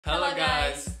Hello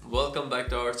guys! Welcome back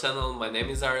to our channel. My name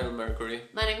is Ariel Mercury.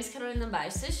 My name is Carolina.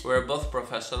 We're both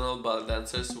professional ballet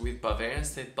dancers with Bavarian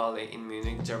State Ballet in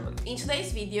Munich, Germany. In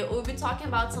today's video, we'll be talking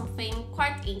about something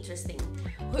quite interesting.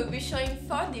 We'll be showing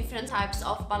 4 different types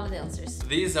of ballet dancers.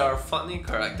 These are funny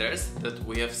characters that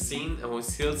we have seen and we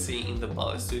still see in the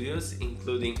ballet studios,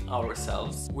 including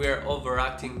ourselves. We are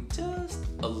overacting just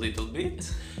a little bit.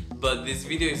 But this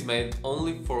video is made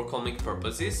only for comic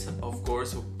purposes. Of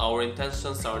course, our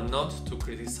intentions are not to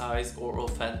criticize or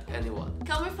offend anyone.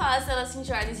 Come with us and let's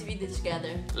enjoy this video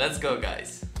together. Let's go,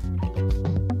 guys!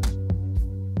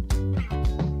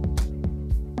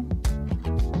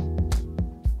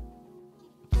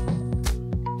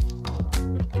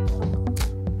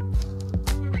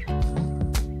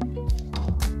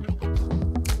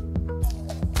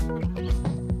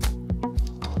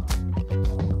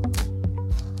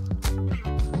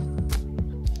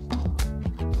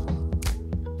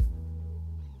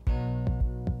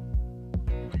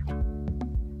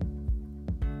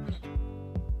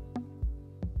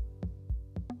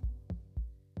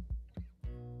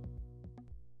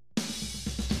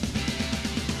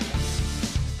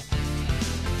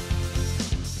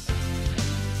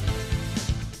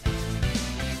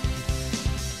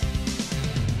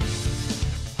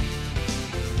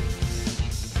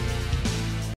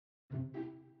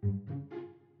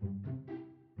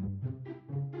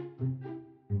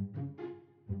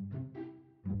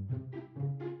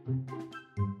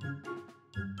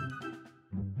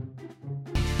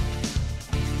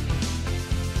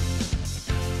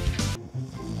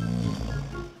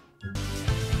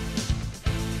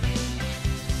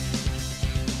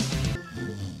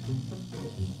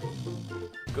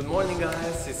 Good morning,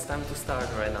 guys, it's time to start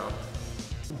right now.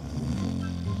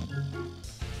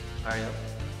 Ariel,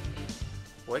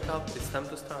 wake up, it's time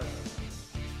to start.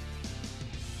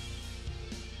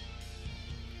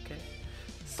 Okay,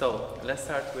 so let's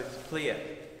start with plie.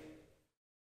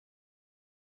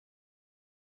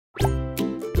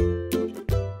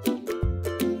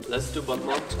 Let's do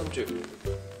battement tendu.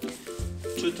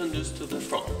 2 tendus to the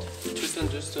front, 2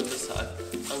 tendus to the side,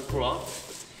 and croix.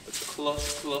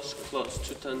 Close, close, close.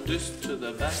 2 tendus to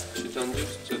the back, 2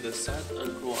 tendus to the side,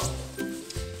 and croix.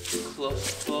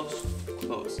 Close, close,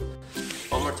 close.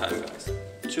 One more time, guys.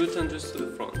 2 tendus to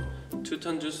the front, 2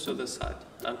 tendus to the side,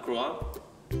 and croix.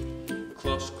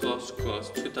 Close, close, close.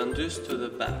 2 tendus to the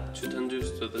back, 2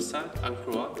 tendus to the side, and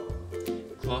croix.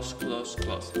 Close, close,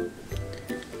 close.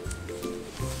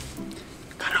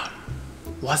 Carol,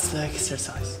 what's the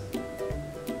exercise?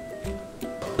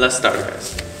 Let's start,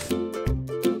 guys.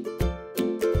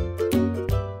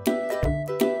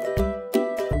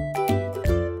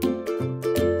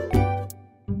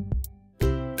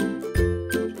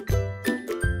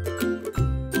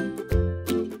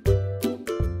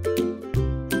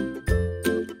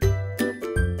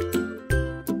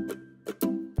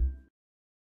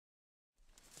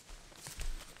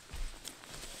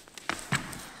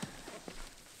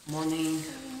 Morning.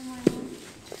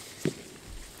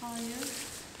 How are you?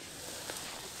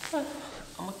 I'm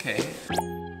okay.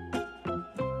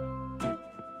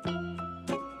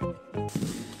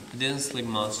 I didn't sleep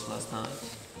much last night,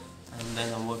 and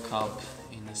then I woke up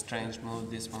in a strange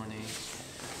mood this morning.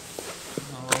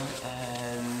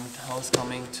 And I was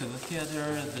coming to the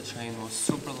theater, the train was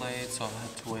super late, so I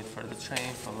had to wait for the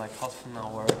train for like half an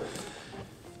hour.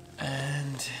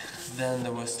 And then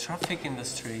there was traffic in the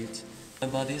street. My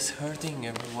body is hurting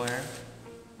everywhere.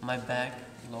 My back,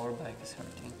 lower back is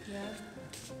hurting. Yeah.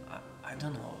 I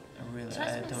don't know. Really, Try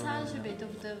I to don't massage know. a bit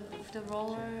of the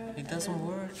roller. It doesn't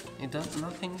work. It does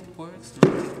nothing works.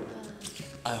 Nothing.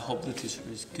 I hope the teacher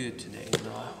is good today. You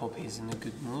know, I hope he's in a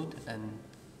good mood and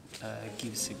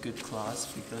gives a good class,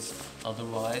 because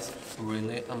otherwise,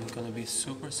 really, I'm gonna be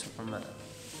super mad.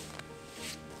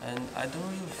 And I don't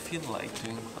really feel like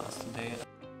doing class today.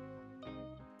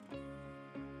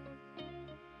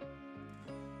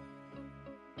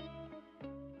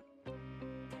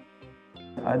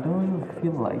 I don't really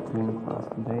feel like doing class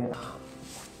today.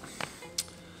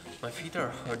 My feet are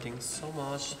hurting so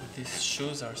much. These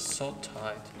shoes are so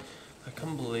tight. I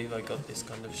can't believe I got this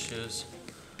kind of shoes.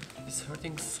 It's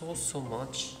hurting so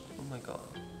much. Oh my god.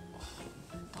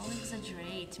 Don't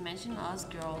exaggerate. Imagine us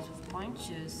girls with point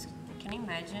shoes. Can you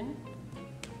imagine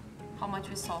how much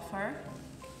we suffer?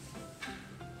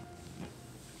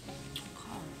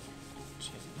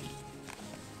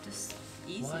 Just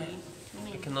easy. Why?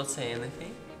 I cannot say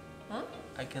anything. Huh?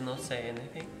 I cannot say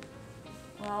anything.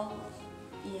 Well,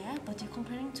 yeah, but you're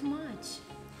comparing too much.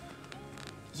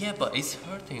 Yeah, but it's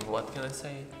hurting. What can I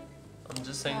say? I'm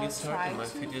just saying it's hurting. My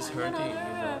feet is hurting, you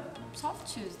know.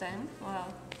 Soft shoes then.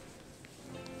 Well,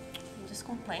 just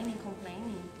complaining.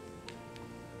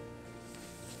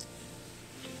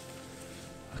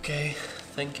 Okay,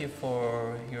 thank you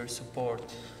for your support.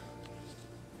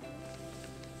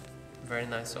 Very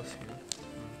nice of you.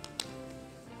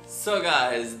 So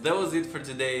guys, that was it for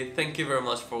today. Thank you very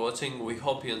much for watching. We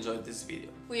hope you enjoyed this video.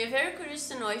 We are very curious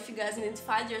to know if you guys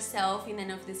identified yourself in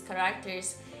any of these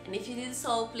characters, and if you did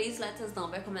so, please let us know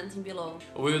by commenting below.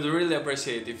 We would really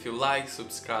appreciate if you like,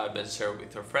 subscribe and share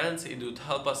with your friends. It would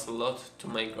help us a lot to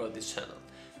make grow this channel.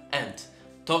 And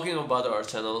talking about our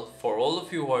channel, for all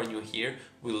of you who are new here,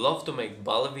 we love to make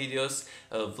ballet videos,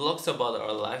 vlogs about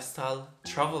our lifestyle,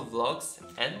 travel vlogs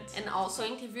and also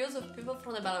interviews of people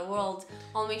from the ballet world,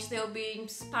 on which they'll be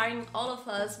inspiring all of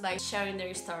us by sharing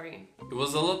their story. It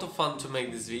was a lot of fun to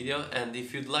make this video, and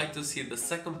if you'd like to see the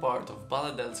second part of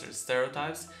ballet dancer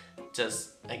stereotypes,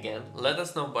 just again let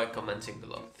us know by commenting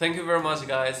below. Thank you very much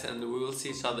guys, and we will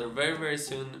see each other very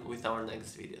soon with our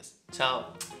next videos.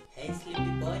 Ciao! Hey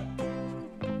sleepy boy.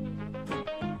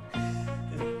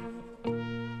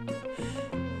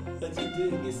 What you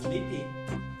doing? You sleepy?